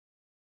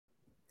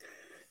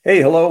Hey,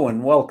 hello,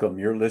 and welcome.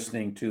 You're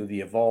listening to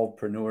the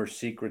Evolvepreneur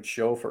Secret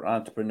Show for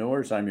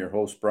entrepreneurs. I'm your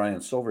host, Brian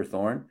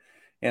Silverthorne,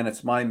 and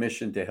it's my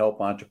mission to help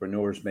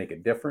entrepreneurs make a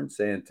difference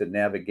and to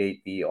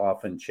navigate the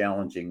often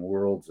challenging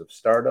worlds of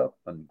startup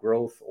and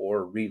growth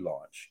or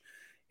relaunch.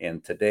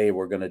 And today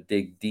we're going to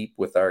dig deep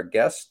with our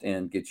guest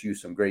and get you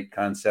some great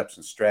concepts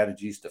and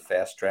strategies to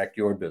fast track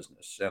your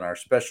business. And our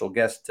special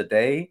guest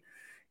today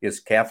is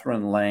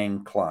Catherine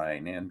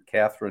Lang-Cline, and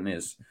Catherine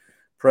is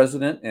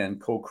president and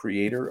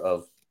co-creator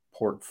of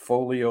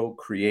Portfolio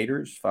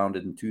Creators,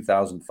 founded in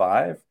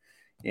 2005.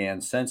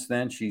 And since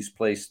then, she's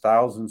placed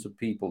thousands of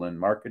people in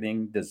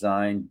marketing,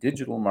 design,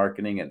 digital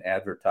marketing, and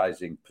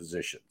advertising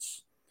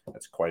positions.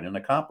 That's quite an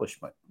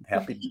accomplishment.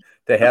 Happy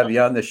to have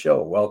you on the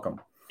show. Welcome.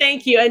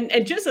 Thank you.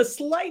 And just a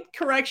slight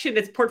correction,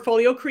 it's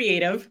Portfolio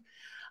Creative.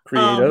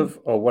 Creative.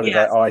 Oh, what did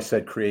I? Yes, Oh, I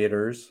said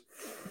creators.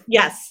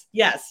 yes.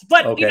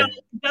 But, Okay.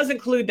 it does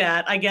include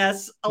that, I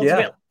guess, Yeah.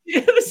 ultimately.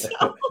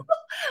 So,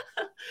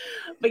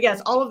 but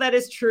yes, all of that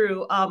is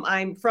true.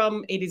 I'm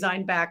from a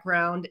design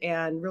background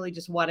and really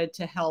just wanted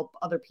to help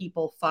other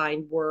people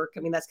find work. I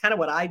mean, that's kind of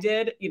what I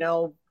did,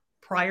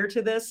 prior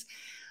to this.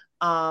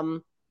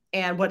 Um,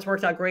 and what's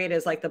worked out great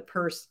is like the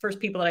first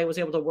people that I was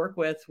able to work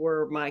with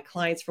were my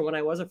clients from when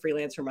I was a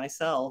freelancer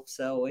myself.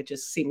 So it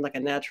just seemed like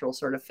a natural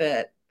sort of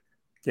fit.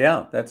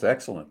 Yeah, that's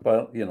excellent.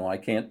 Well, I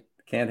can't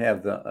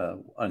have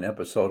the an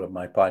episode of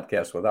my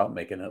podcast without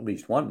making at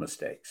least one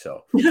mistake.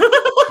 So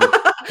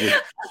we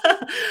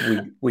we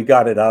we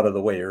got it out of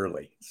the way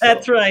early.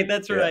 That's So right.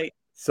 That's yeah. right.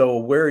 So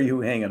where are you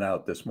hanging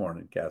out this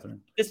morning,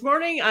 Catherine? This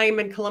morning, I'm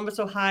in Columbus,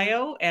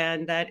 Ohio,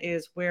 and that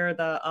is where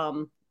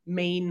the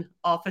main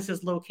office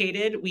is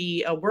located.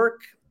 We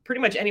work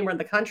pretty much anywhere in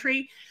the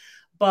country,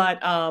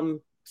 but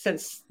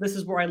since this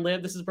is where I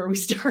live, this is where we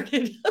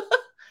started.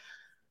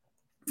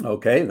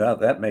 Okay,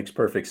 that makes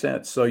perfect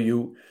sense. So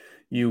you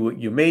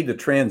made the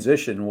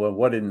transition. Well,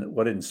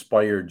 what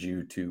inspired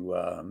you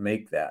to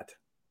make that?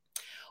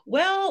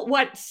 Well,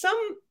 what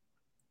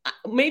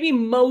maybe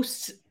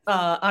most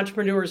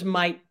entrepreneurs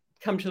might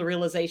come to the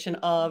realization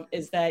of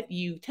is that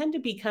you tend to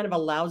be kind of a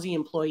lousy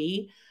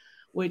employee,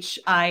 which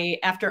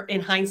after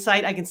in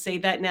hindsight, I can say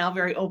that now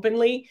very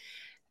openly.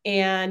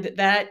 And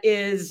that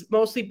is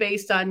mostly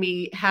based on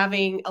me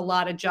having a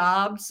lot of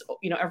jobs,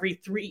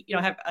 every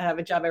I have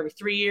a job every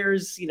 3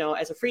 years,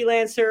 as a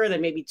freelancer,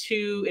 then maybe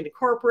two in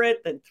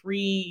corporate, then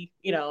three,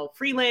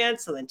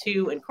 freelance, and then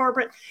two in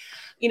corporate,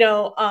 you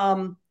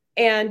know,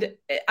 and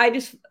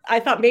I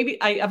thought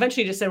maybe I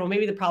eventually just said, well,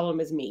 maybe the problem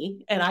is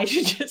me and I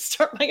should just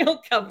start my own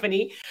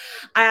company.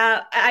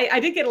 I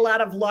did get a lot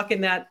of luck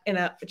in that,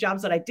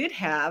 jobs that I did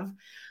have.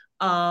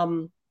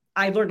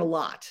 I learned a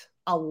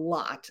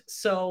lot.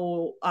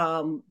 So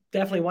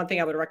definitely one thing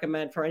I would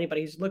recommend for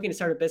anybody who's looking to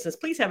start a business,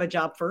 please have a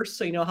job first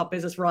so you know how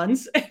business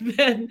runs. And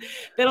then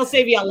that'll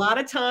save you a lot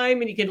of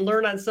time and you can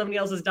learn on somebody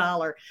else's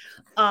dollar.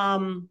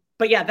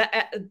 But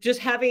yeah, just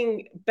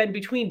having been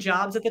between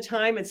jobs at the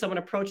time and someone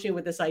approached me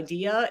with this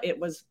idea, it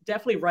was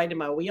definitely right in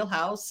my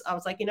wheelhouse. I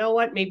was like, you know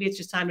what, maybe it's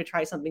just time to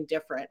try something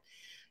different.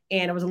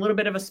 And it was a little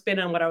bit of a spin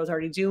on what I was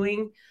already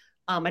doing.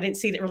 I didn't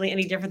see it really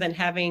any different than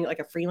having like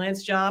a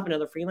freelance job,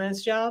 another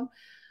freelance job.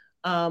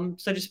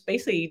 So just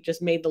basically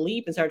just made the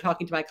leap and started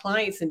talking to my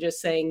clients and just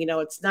saying,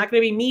 it's not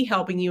going to be me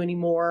helping you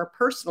anymore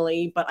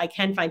personally, but I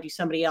can find you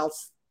somebody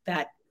else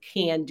that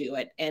can do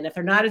it. And if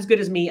they're not as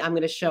good as me, I'm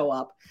going to show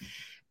up.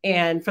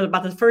 And for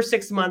about the first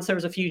 6 months, there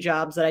was a few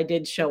jobs that I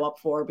did show up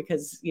for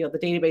because, the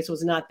database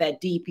was not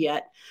that deep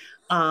yet.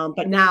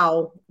 But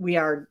now we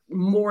are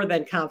more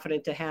than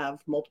confident to have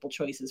multiple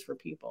choices for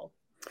people.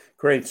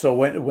 Great. So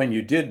when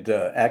you did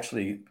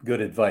actually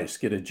good advice,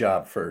 get a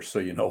job first so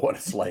you know what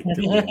it's like to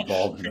be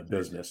involved in a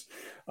business.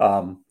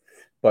 Um,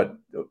 but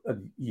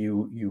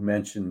you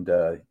mentioned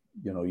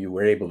you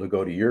were able to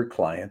go to your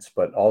clients,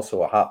 but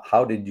also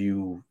how did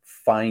you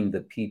find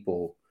the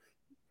people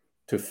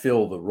to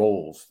fill the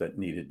roles that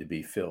needed to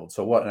be filled?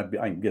 So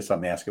I guess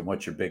I'm asking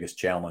what your biggest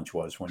challenge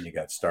was when you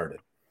got started.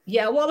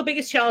 Yeah, well, the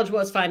biggest challenge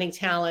was finding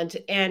talent.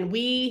 And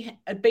we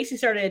basically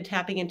started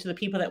tapping into the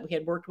people that we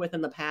had worked with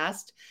in the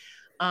past.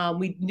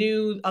 We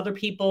knew other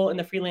people in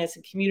the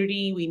freelancing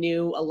community. We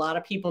knew a lot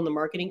of people in the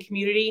marketing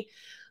community.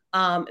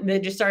 And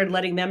then just started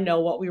letting them know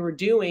what we were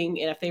doing.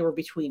 And if they were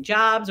between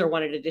jobs or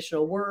wanted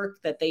additional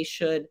work, that they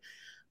should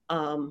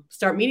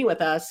start meeting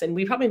with us. And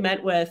we probably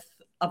met with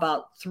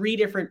about 3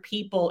 different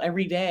people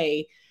every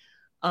day.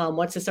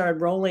 Once it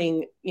started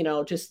rolling,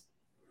 just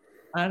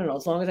I don't know,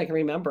 as long as I can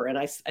remember. And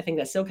I think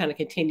that still kind of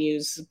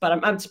continues, but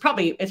it's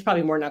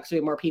probably more now because we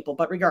have more people,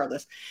 but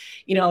regardless,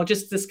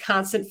 just this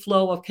constant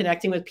flow of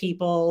connecting with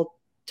people,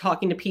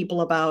 talking to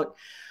people about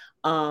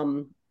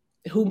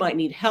who might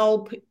need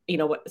help.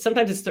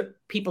 Sometimes it's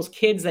people's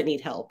kids that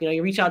need help.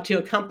 You reach out to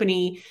a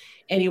company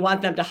and you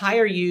want them to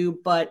hire you,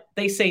 but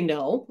they say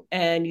no.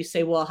 And you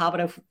say, well, how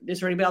about is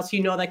there anybody else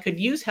that could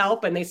use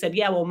help? And they said,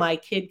 yeah, well, my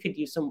kid could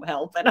use some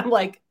help. And I'm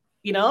like,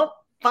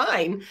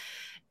 fine.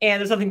 And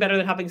there's nothing better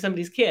than helping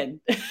somebody's kid.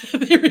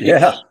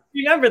 Yeah.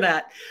 Remember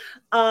that.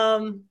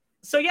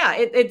 So yeah,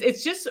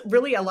 it's just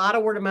really a lot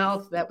of word of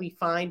mouth that we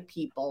find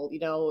people.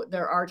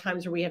 There are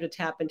times where we have to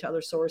tap into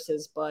other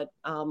sources, but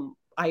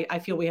I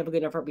feel we have a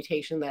good enough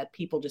reputation that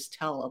people just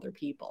tell other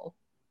people.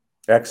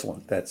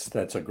 Excellent.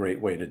 That's a great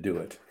way to do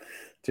it.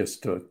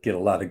 Just to get a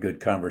lot of good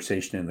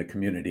conversation in the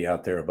community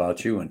out there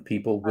about you, and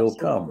people will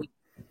come. Absolutely.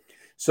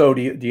 So,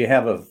 do you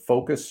have a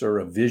focus or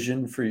a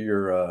vision for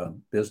your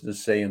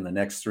business, say in the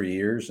next 3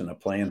 years, and a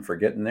plan for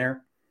getting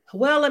there?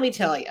 Well, let me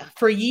tell you,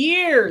 for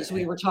years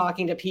we were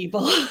talking to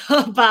people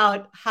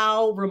about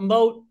how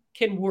remote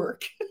can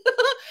work.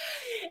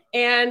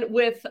 And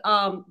with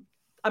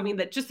I mean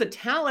that just the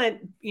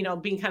talent,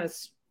 being kind of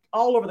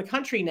all over the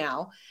country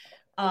now,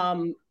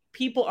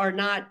 people are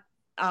not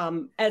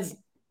as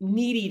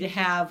needy to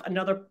have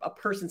a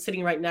person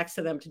sitting right next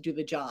to them to do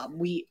the job.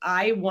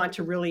 I want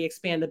to really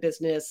expand the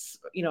business,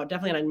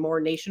 definitely on a more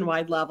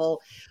nationwide level.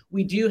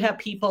 We do have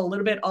people a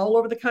little bit all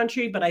over the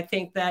country, but I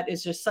think that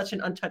is just such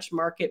an untouched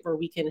market where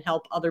we can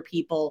help other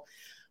people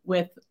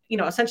with,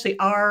 essentially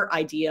our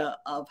idea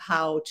of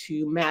how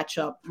to match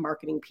up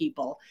marketing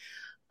people.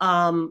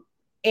 And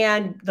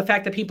the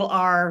fact that people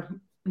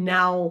are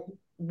now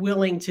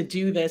willing to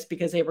do this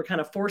because they were kind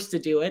of forced to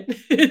do it.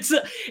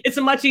 It's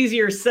a much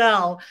easier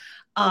sell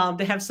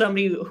to have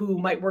somebody who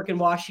might work in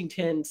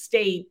Washington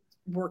State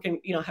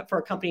working, for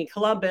a company in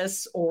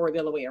Columbus, or the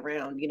other way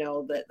around.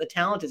 The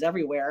talent is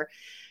everywhere,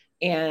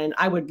 and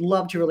I would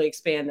love to really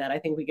expand that. I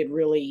think we could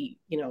really,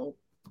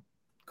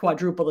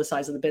 quadruple the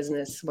size of the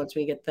business once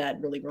we get that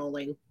really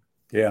rolling.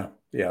 Yeah,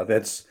 yeah,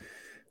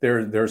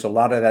 there's a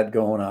lot of that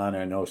going on.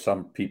 I know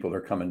some people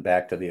are coming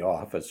back to the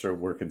office or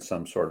working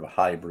some sort of a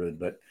hybrid,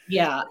 but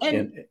Yeah,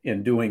 and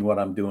in doing what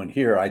I'm doing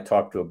here, I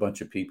talk to a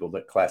bunch of people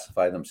that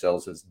classify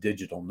themselves as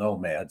digital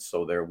nomads,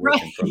 so they're right,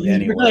 working from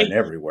anywhere right. and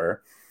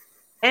everywhere.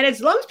 And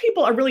as long as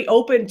people are really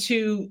open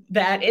to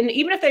that, and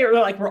even if they are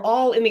like, we're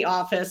all in the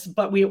office,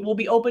 but we will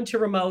be open to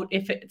remote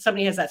if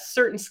somebody has that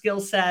certain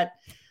skill set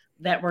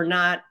that we're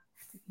not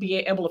be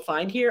able to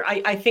find here,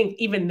 I think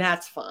even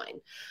that's fine.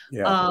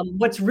 Yeah,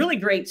 What's really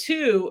great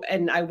too,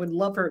 and I would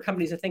love for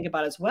companies to think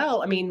about as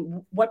well. I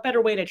mean, what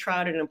better way to try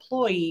out an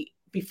employee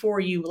before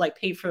you like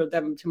pay for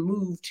them to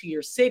move to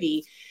your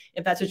city,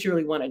 if that's what you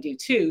really want to do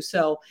too.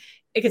 So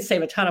it could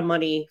save a ton of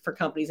money for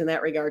companies in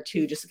that regard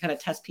too, just to kind of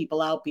test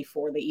people out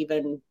before they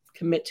even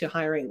commit to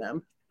hiring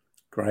them.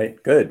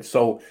 great, good.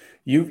 So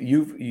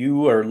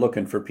you are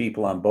looking for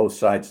people on both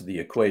sides of the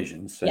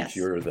equation since Yes.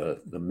 you're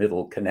the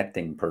middle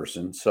connecting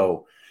person.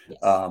 So,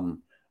 Yes.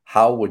 um,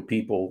 how would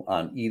people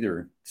on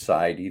either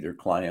side, either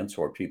clients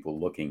or people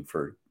looking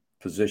for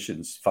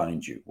positions,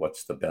 find you?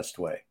 What's the best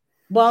way?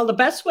 Well, the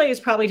best way is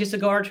probably just to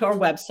go to our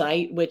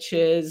website, which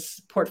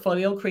is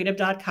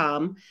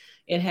portfoliocreative.com.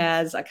 It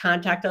has a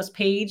contact us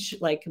page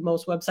like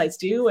most websites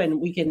do, and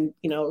we can,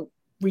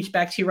 reach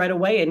back to you right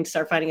away and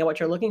start finding out what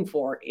you're looking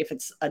for, if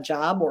it's a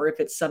job or if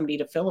it's somebody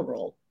to fill a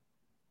role.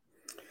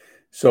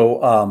 So,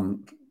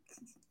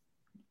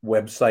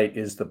 website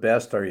is the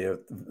best. Are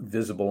you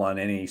visible on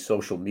any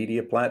social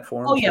media Oh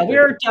platforms yeah, that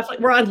they could?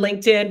 we're on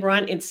LinkedIn, we're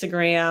on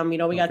Instagram. We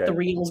got the Okay.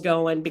 reels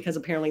going because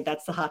apparently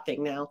that's the hot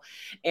thing now.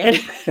 And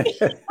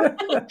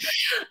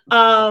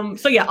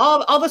so yeah,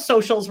 all the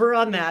socials, we're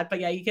on that. But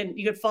yeah, you can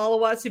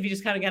follow us if you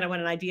just kind of want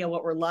an idea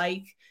what we're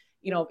like,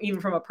 even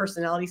from a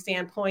personality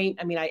standpoint.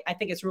 I mean, I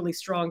think it's really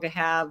strong to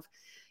have,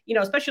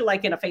 especially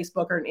like in a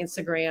Facebook or an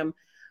Instagram,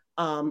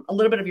 a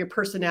little bit of your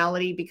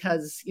personality,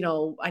 because,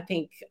 I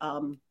think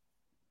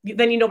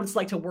then what it's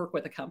like to work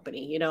with a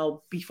company,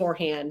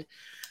 beforehand.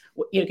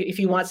 If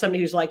you want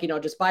somebody who's like,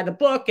 just buy the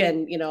book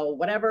and,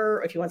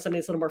 whatever, if you want somebody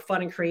that's a little more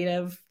fun and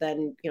creative,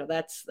 then,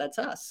 that's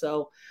us.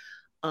 So,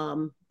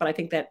 but I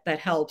think that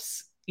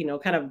helps,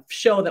 kind of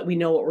show that we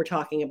know what we're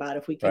talking about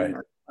if we can Right.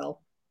 market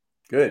well.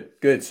 Good,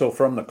 good. So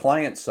from the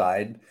client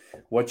side,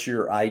 what's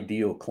your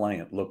ideal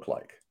client look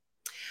like?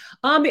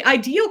 The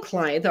ideal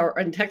client,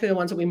 and technically the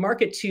ones that we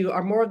market to,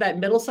 are more of that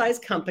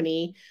middle-sized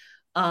company,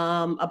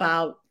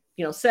 about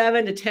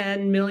 7 to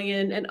 10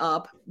 million and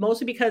up,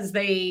 mostly because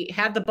they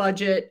have the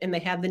budget and they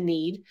have the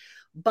need.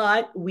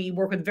 But we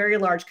work with very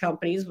large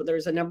companies.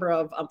 There's a number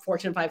of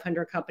Fortune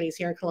 500 companies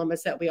here in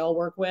Columbus that we all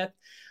work with.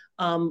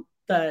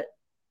 The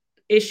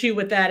issue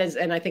with that is,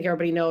 and I think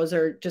everybody knows,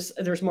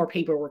 there's more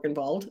paperwork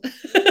involved.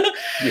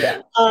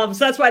 Yeah. So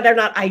that's why they're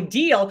not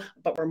ideal,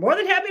 but we're more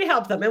than happy to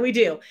help them, and we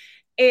do.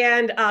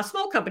 And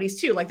small companies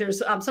too. Like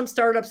there's some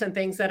startups and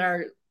things that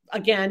are,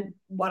 again,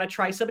 want to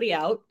try somebody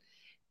out,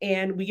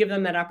 and we give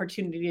them that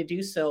opportunity to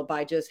do so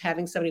by just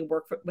having somebody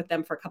work with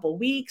them for a couple of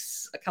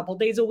weeks, a couple of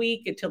days a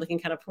week, until they can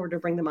kind of afford to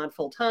bring them on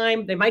full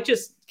time. They might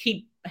just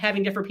keep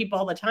having different people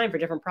all the time for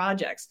different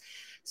projects.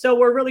 So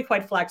we're really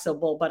quite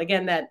flexible. But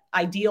again, that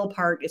ideal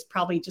part is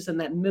probably just in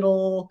that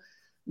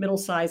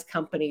middle-sized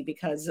company,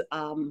 because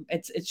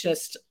it's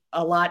just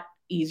a lot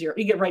easier.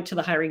 You get right to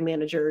the hiring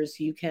managers.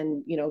 You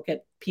can,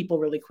 get people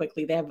really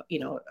quickly. They have,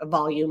 a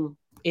volume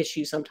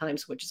issue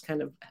sometimes, which is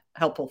kind of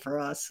helpful for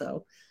us.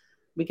 So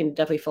we can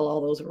definitely fill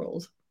all those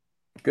roles.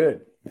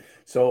 Good.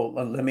 So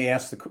let me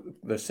ask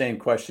the same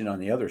question on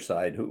the other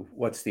side.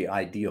 What's the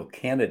ideal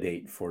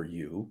candidate for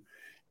you?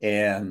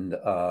 and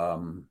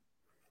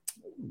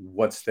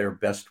what's their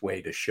best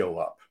way to show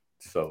up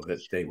so that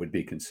they would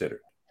be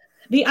considered?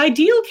 The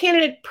ideal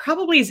candidate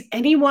probably is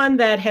anyone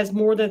that has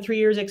more than 3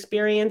 years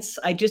experience.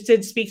 I just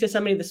did speak to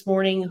somebody this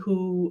morning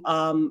who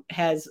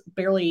has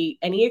barely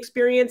any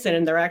experience,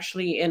 and they're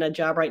actually in a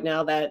job right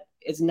now that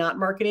is not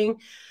marketing.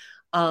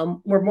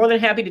 We're more than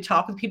happy to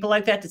talk with people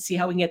like that to see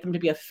how we can get them to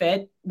be a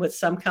fit with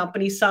some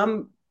companies.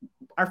 Some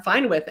are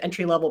fine with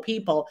entry-level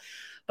people,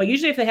 but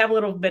usually if they have a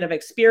little bit of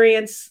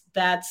experience,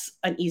 that's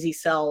an easy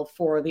sell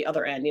for the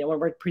other end, when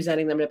we're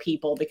presenting them to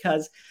people,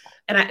 because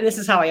and this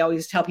is how I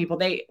always tell people,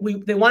 they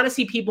want to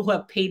see people who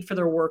have paid for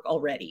their work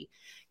already.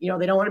 They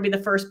don't want to be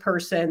the first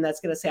person that's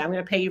going to say, I'm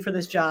going to pay you for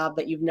this job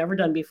that you've never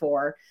done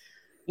before.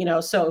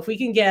 So if we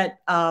can get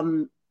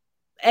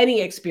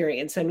any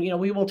experience, and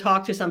we will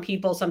talk to some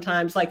people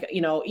sometimes, like,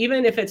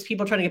 even if it's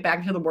people trying to get back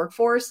into the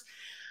workforce,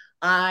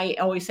 I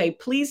always say,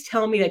 please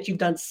tell me that you've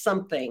done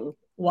something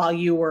while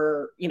you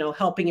were,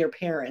 helping your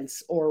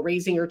parents or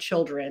raising your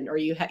children, or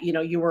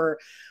you were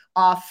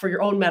off for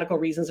your own medical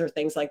reasons or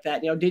things like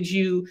that. Did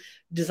you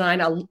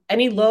design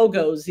any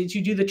logos? Did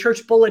you do the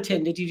church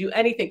bulletin? Did you do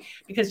anything?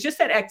 Because just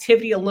that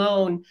activity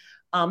alone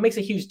makes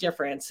a huge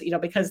difference,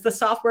 because the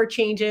software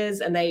changes,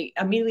 and they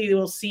immediately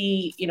will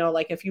see,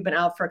 like if you've been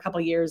out for a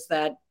couple of years,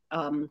 that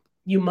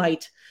you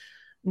might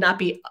not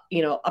be,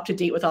 up to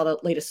date with all the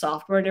latest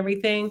software and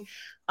everything.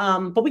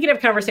 But we can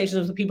have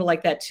conversations with people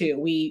like that too.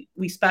 We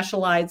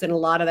specialize in a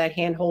lot of that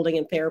hand holding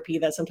and therapy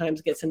that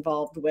sometimes gets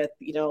involved with,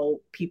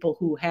 people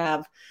who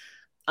have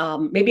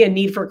maybe a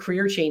need for a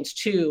career change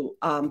too.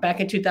 Back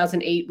in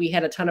 2008, we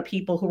had a ton of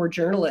people who were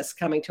journalists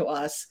coming to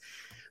us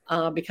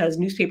because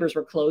newspapers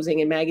were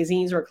closing and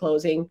magazines were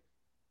closing.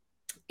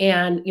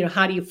 And,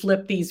 how do you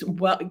flip these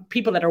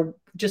people that are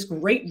just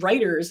great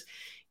writers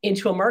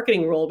into a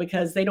marketing role,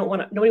 because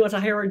nobody wants to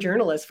hire a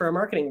journalist for a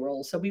marketing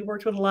role. So we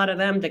worked with a lot of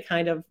them to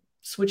kind of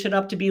switch it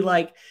up to be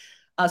like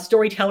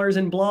storytellers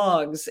and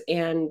blogs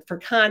and for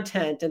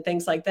content and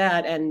things like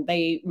that. And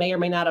they may or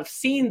may not have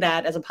seen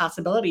that as a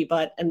possibility,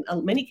 but in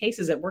many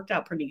cases it worked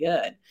out pretty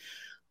good.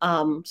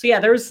 So yeah,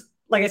 there's,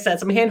 like I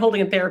said, some hand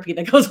holding and therapy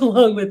that goes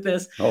along with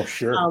this. Oh,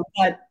 sure.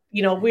 But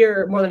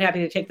we're more than happy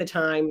to take the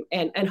time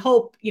and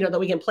hope, that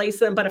we can place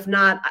them. But if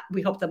not,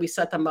 we hope that we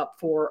set them up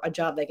for a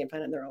job they can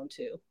find on their own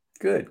too.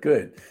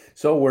 Good.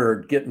 So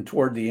we're getting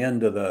toward the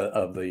end of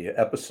the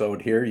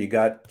episode here. You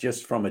got,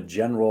 just from a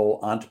general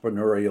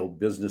entrepreneurial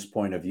business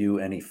point of view,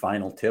 any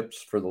final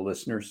tips for the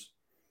listeners?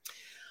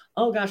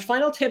 Oh gosh,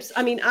 final tips.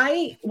 I mean,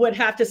 I would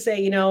have to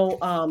say,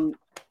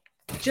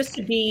 just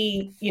to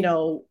be,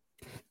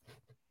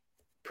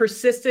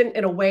 persistent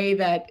in a way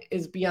that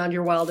is beyond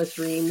your wildest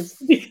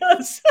dreams,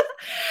 because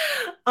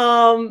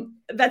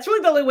that's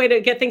really the only way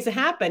to get things to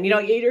happen.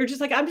 You're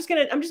just like, I'm just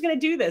gonna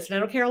do this, and I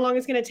don't care how long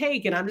it's gonna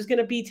take, and I'm just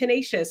gonna be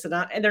tenacious.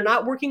 And they're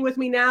not working with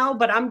me now,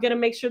 but I'm gonna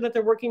make sure that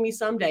they're working me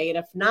someday. And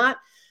if not,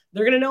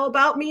 they're gonna know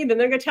about me, and then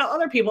they're gonna tell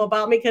other people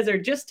about me because they're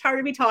just tired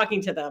of me talking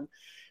to them.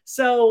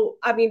 So,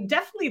 I mean,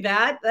 definitely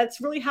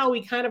that's really how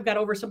we kind of got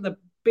over some of the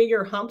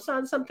bigger humps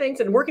on some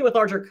things, and working with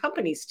larger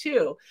companies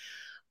too.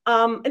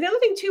 And the other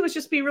thing too is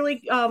just be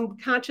really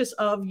conscious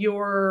of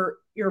your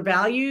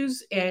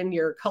values and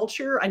your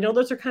culture. I know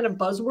those are kind of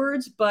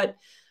buzzwords, but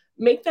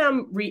make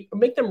them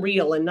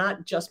real and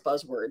not just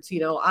buzzwords.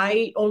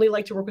 I only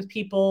like to work with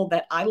people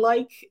that I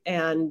like,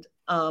 and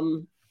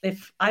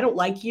if I don't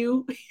like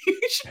you,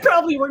 you should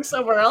probably work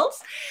somewhere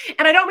else.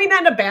 And I don't mean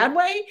that in a bad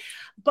way,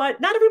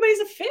 but not everybody's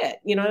a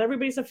fit. Not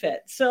everybody's a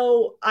fit.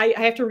 So I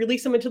have to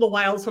release them into the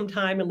wild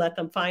sometime and let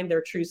them find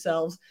their true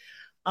selves.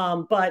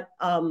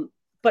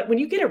 But when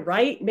you get it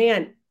right,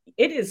 man,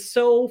 it is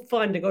so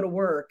fun to go to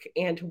work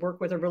and to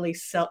work with a really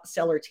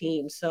stellar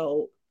team.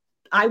 So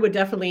I would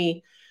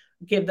definitely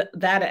give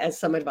that as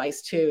some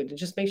advice too, to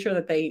just make sure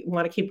that they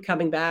want to keep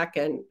coming back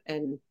and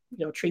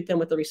treat them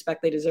with the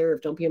respect they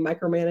deserve. Don't be a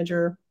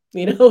micromanager,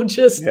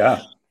 just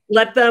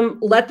let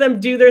them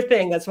do their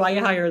thing. That's why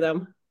you hire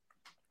them.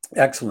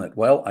 Excellent.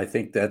 Well, I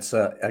think that's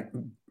a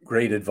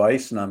great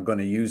advice, and I'm going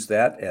to use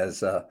that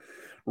as a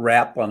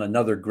wrap on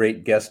another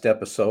great guest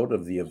episode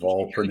of the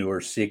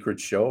Evolvepreneur Secret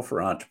Show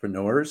for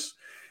entrepreneurs.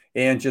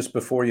 And just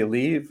before you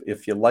leave,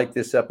 if you like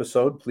this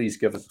episode, please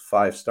give us a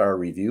 5-star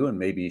review and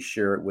maybe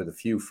share it with a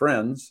few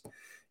friends.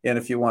 And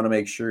if you want to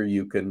make sure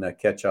you can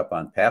catch up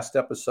on past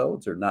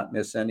episodes or not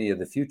miss any of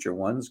the future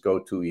ones, go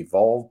to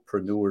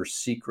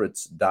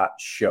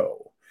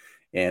evolvepreneursecrets.show.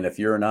 And if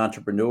you're an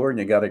entrepreneur and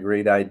you got a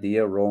great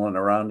idea rolling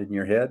around in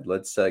your head,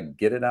 let's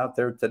get it out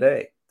there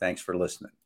today. Thanks for listening.